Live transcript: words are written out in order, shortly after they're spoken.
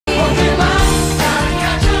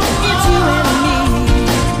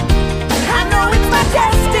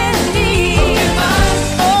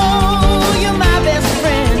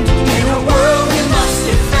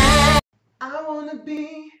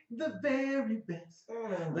best,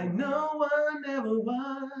 like no one ever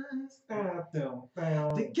was.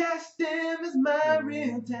 To catch them is my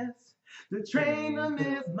real test, to train them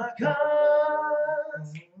is my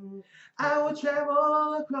cause. I will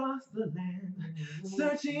travel across the land,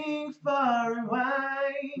 searching far and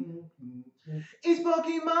wide. Each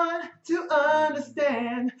Pokemon to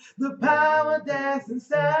understand the power that's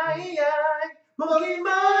inside.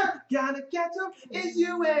 Pokemon, gotta catch 'em, it's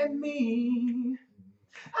you and me.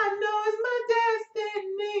 I know it's my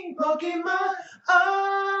destiny. Pokemon,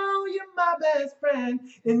 oh, you're my best friend.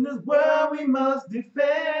 In this world we must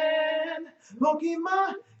defend.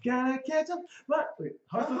 Pokemon, gotta catch 'em. Wait,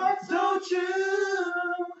 hearts so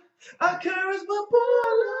true. Our courage will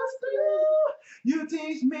pull us through. You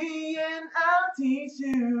teach me and I'll teach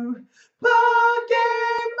you. Pokemon,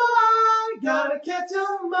 gotta catch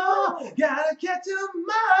 'em all. Gotta catch 'em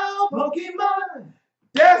all. Pokemon.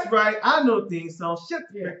 That's right, I know the theme song. Shit,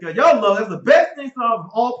 y'all love it. That's the best theme song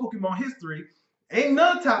of all Pokemon history. Ain't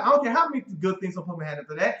none top. I don't care how many good things on Pokemon had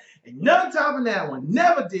after that. Ain't none topping that one.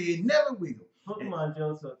 Never did, never will. Pokemon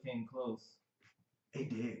Johto came close. It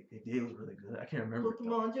did. It did. It was really good. I can't remember.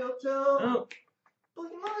 Pokemon Johto. Oh.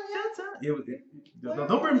 Pokemon Johto. It was.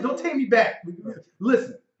 Don't take me back.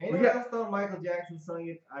 Listen. Anyone else thought Michael Jackson sung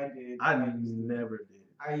it? I did. I never did.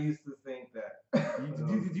 I used to think that.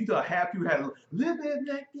 You thought half you had a little bit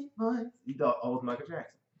like the voice. You thought, oh, it was Michael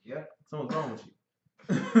Jackson. Yep. Something's wrong with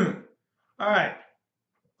you. All right.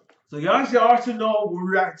 So y'all should know we're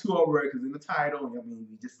reacting to already because in the title, I mean,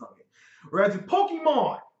 we just sung it. We're reacting to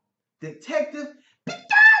Pokemon Detective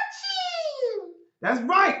Pikachu. That's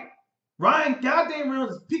right. Ryan goddamn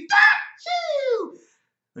Reynolds is Pikachu.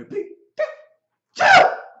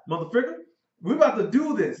 Pikachu. Motherfucker. We're about to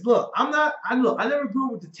do this. Look, I never grew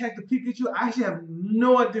up with Detective Pikachu. I actually have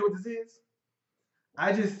no idea what this is.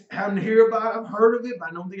 I just happened to hear about it. I've heard of it, but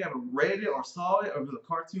I don't think I ever read it or saw it or it was a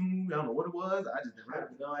cartoon movie. I don't know what it was. I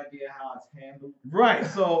have no idea how it's handled. Right,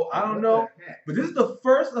 so I don't know. But this is the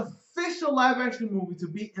first official live-action movie to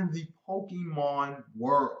be in the Pokemon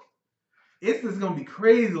world. It's just gonna be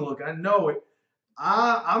crazy looking. I know it.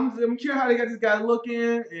 I'm curious how they got this guy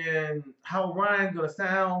looking and how Ryan's gonna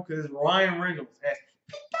sound because Ryan Reynolds as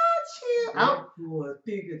Pikachu. Cool as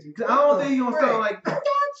Pikachu. I don't think he's gonna sound like Pikachu.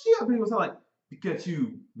 I think he's gonna sound like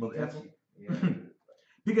Pikachu. Pikachu. Yeah.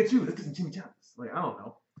 Pikachu. Let's get some chimichangas. Like I don't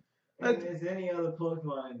know. And is any other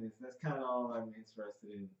Pokemon in this? That's kind of all I'm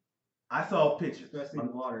interested in. I saw pictures, especially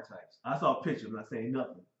the water types. I saw pictures. I'm not saying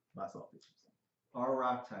nothing, but I saw pictures. Or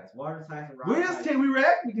rock types. Water types and rock types. Can we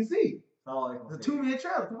react? We can see. Oh, it's a 2-minute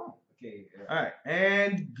trailer. Come on. Okay. Yeah. All right,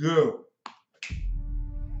 and go.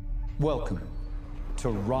 Welcome to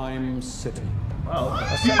Rhyme City. Wow.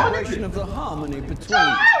 A celebration of the harmony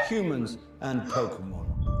between humans and Pokemon.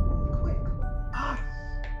 Quick.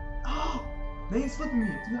 Oh, they ain't slipping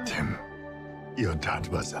me. Tim, your dad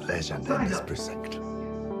was a legend in this precinct.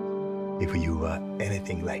 If you were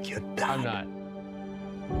anything like your dad. I'm not.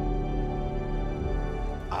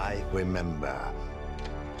 I remember.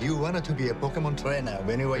 You wanted to be a Pokemon trainer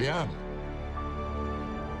when you were young.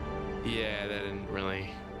 Yeah, that didn't really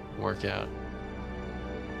work out.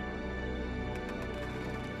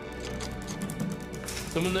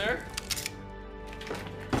 Someone there?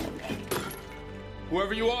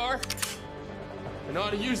 Whoever you are, I know how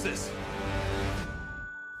to use this.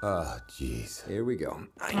 Oh, jeez. Here we go.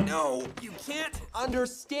 I know you can't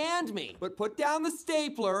understand me, but put down the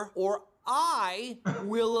stapler or I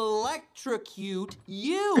will electrocute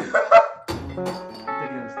you.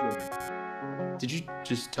 Did you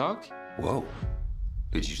just talk? Whoa.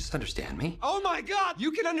 Did you just understand me? Oh my God,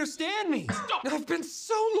 you can understand me. Stop. I've been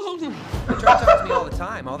so lonely. They try to talk to me all the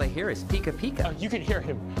time. All they hear is Pika Pika. You can hear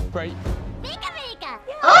him, right? Pika Pika.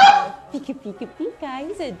 Ah! Pika Pika Pika.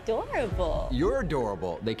 He's adorable. You're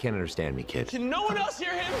adorable. They can't understand me, kid. Can no one else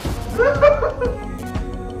hear him?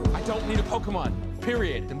 I don't need a Pokemon.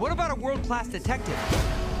 Period. Then what about a world-class detective?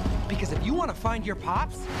 Because if you want to find your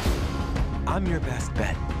pops, I'm your best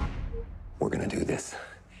bet. We're gonna do this.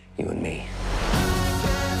 You and me.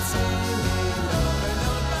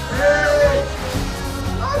 Hey!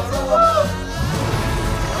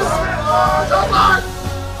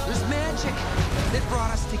 There's magic that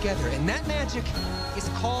brought us together, and that magic is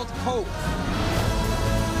called hope.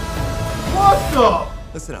 What the?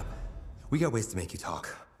 Listen up. We got ways to make you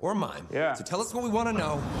talk. Or mime. Yeah. So tell us what we want to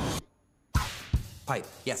know. Pipe.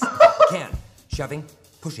 Yes. You can. Shoving.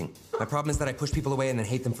 Pushing. My problem is that I push people away and then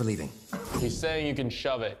hate them for leaving. He's saying you can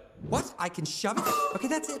shove it. What? I can shove it? Okay,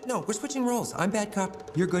 that's it. No, we're switching roles. I'm bad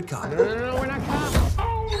cop. You're good cop. No, we're not cops.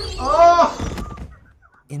 Oh!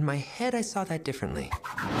 In my head, I saw that differently.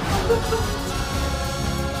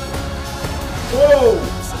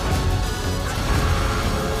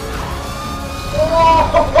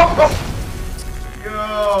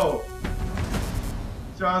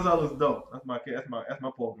 Charizard looks dope. That's my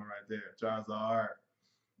Pokemon right there. Charizard.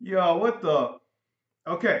 Yo, what the?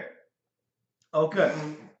 Okay.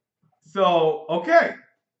 So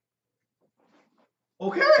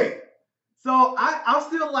So I'm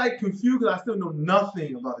still like confused because I still know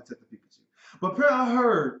nothing about Detective Pikachu. But apparently I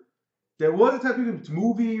heard there was a Detective Pikachu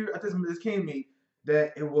movie. I think this came to me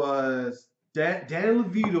that it was that Danny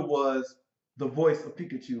DeVito was the voice of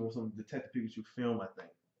Pikachu in some Detective Pikachu film. I think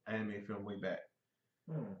animated film way back.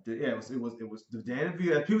 Yeah, it was the Danny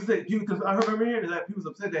DeVito. People say because I remember hearing that people was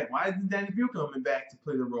upset that why isn't Danny DeVito coming back to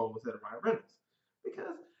play the role instead of Ryan Reynolds?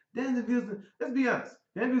 Because Danny DeVito, let's be honest,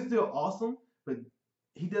 Danny DeVito's still awesome, but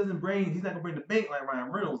he's not gonna bring the bank like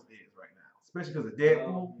Ryan Reynolds is right now, especially because of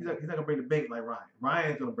Deadpool. He's not gonna bring the bank like Ryan.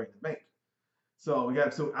 Ryan's gonna bring the bank. So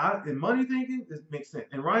in money thinking, this makes sense.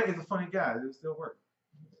 And Ryan is a funny guy. It'll still work.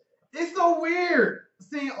 It's so weird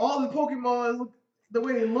seeing all the Pokemon the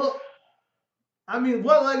way they look. I mean,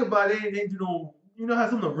 what I like about it, they you know how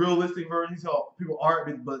some of the realistic versions, how people art,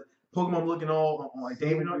 but Pokemon looking all like so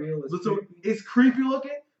David. So it's creepy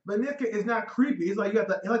looking, but in this case, it's not creepy. It's like it's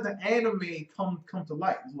like the anime come to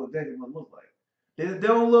life. Is what that looks like. They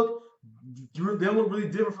don't look really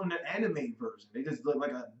different from the anime version. They just look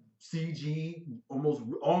like a CG,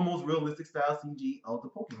 almost realistic style CG of the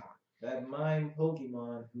Pokemon. That mime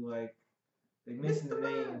Pokemon who like they missing the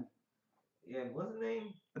name. Yeah, what's his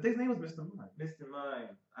name? I think his name was Mr. Mime. Mr.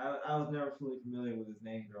 Mime. I was never fully familiar with his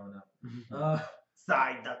name growing up.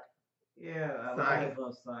 Psyduck. Yeah, I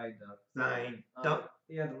love Psyduck. Psyduck.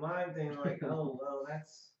 Yeah, the mime thing, like, oh well,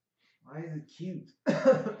 why is it cute?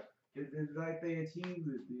 It's like they achieved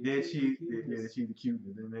it. They achieved the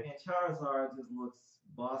cuteness, didn't they? And Charizard just looks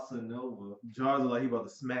bossa nova. Charizard like he about to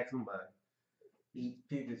smack somebody. Eat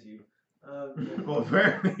Pikachu. Oh,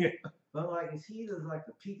 apparently. But like, is he like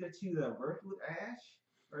the Pikachu that worked with Ash?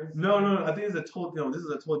 No. I think it's this is a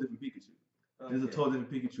totally different Pikachu. Okay. This is a totally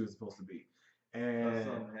different Pikachu is supposed to be. And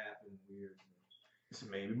something happened weird.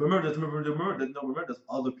 Maybe. Remember there's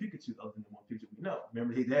other Pikachus other than the one Pikachu we know.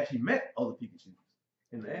 Remember he actually met other Pikachus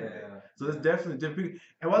in the anime. So it's definitely different.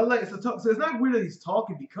 And what I like so it's not weird that he's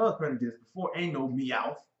talking because apparently this before ain't no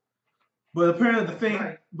Meowth. But apparently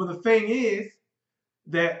the thing is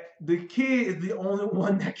that the kid is the only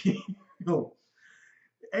one that can go.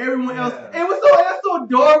 Everyone else, that's so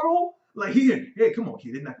adorable. Like hey, come on,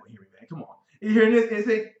 kid, they're not gonna hear me, man. Come on. You hearing this and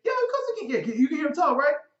say, yeah, of course you can. Yeah, you can hear him talk,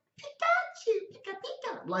 right? Pikachu,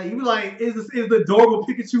 Pika. Like you be like, is the adorable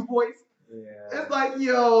Pikachu voice? Yeah. It's like,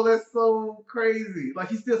 yo, that's so crazy. Like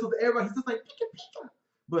he's still so to everybody, he's just like Pika.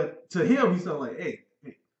 But to him, he's like, hey,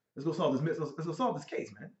 let's go solve this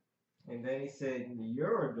case, man. And then he said,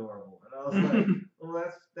 "You're adorable," and I was like, "Well,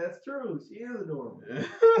 that's true. She is adorable."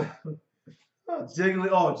 Jiggly,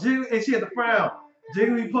 and she had the frown.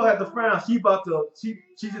 Jigglypuff had the frown. She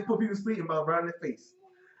just put people to sleep and about around their face.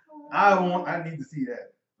 I need to see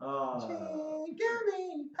that. Jigglypuff.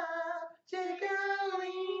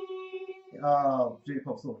 Oh,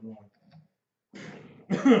 Jigglypuff's so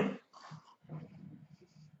annoying.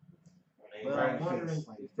 But I'm wondering if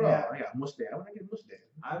I got mush there. I want to get mush there.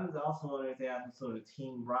 I was also wondering if they have some sort of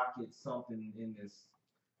Team Rocket something in this.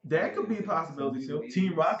 That could be a possibility too.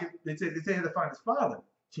 Team Rocket, they say they had to find his father.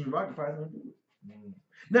 Team Rocket probably gonna do it.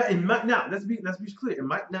 Now let's be clear. It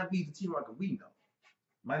might not be the Team Rocket we know.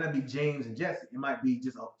 It might not be James and Jesse. It might be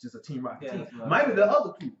just a Team Rocket team. It might be the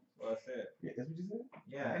other two. What I said. Yeah, that's what you said.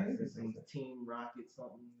 Yeah, it's Team Rocket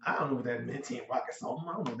something. I don't know what that meant. Team Rocket something.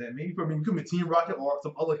 I don't know what that means. It could be Team Rocket or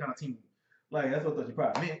some other kind of team. Like that's what I thought you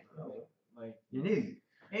probably meant. Like you need.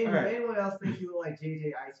 Anyone else think you look like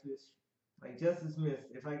JJ Icefish? Like Justice Smith,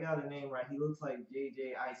 if I got a name right, he looks like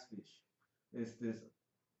JJ Icefish. It's this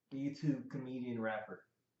YouTube comedian rapper.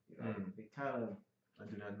 You know, it kind of. I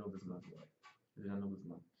do not know this much.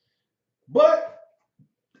 But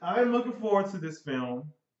I'm looking forward to this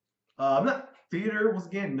film. I'm not theater once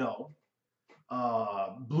again. No.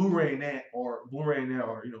 Blu-ray net or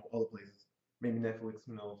other places. Maybe Netflix.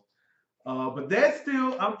 Who knows? But that's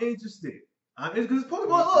still I'm interested. Because it's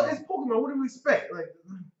Pokemon. Look, it's Pokemon. What do we expect? Like,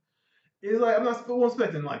 it's like I'm not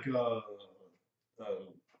expecting like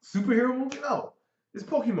superhero movie. No, it's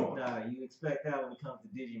Pokemon. Nah, you expect that when it comes to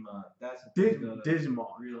Digimon. That's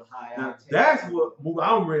Digimon. Real high. That's what movie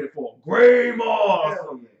I'm ready for.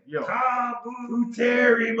 Greymon. Yo,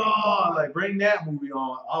 Terrymon. Like bring that movie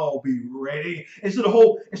on. I'll be ready. And so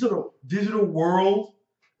the digital world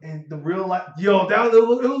and the real life. Yo,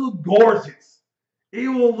 it'll look gorgeous. It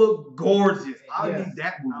will look gorgeous. I need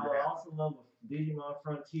that movie. I also love a Digimon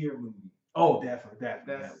Frontier movie. Oh, definitely.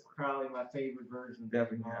 That's probably my favorite version of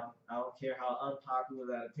Digimon. I don't care how unpopular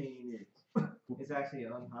that opinion is. It's actually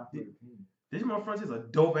an unpopular opinion. Digimon Frontier is a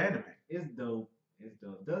dope anime. It's dope. It's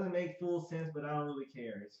dope. Doesn't make full sense, but I don't really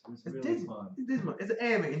care. It's really fun. It's Digimon. It's an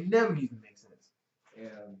anime. It never needs to make sense. Yeah.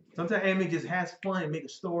 Sometimes anime just has fun and make a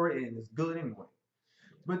story and it's good anyway.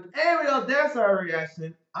 But anyway, y'all, that's our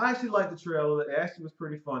reaction. I actually liked the trailer. It actually was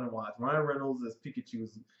pretty fun to watch. Ryan Reynolds as Pikachu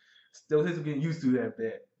is still getting used to that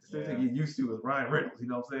bit. Still getting used to as Ryan Reynolds. You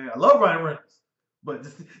know what I'm saying? I love Ryan Reynolds, but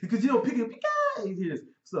just, because Pikachu,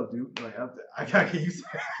 what's up, dude? Like I gotta get used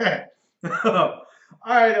to that. All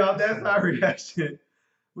right, y'all, that's our reaction.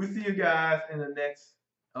 We see you guys in the next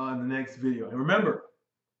video, and remember,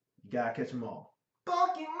 you gotta catch them all.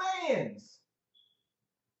 Pokemons!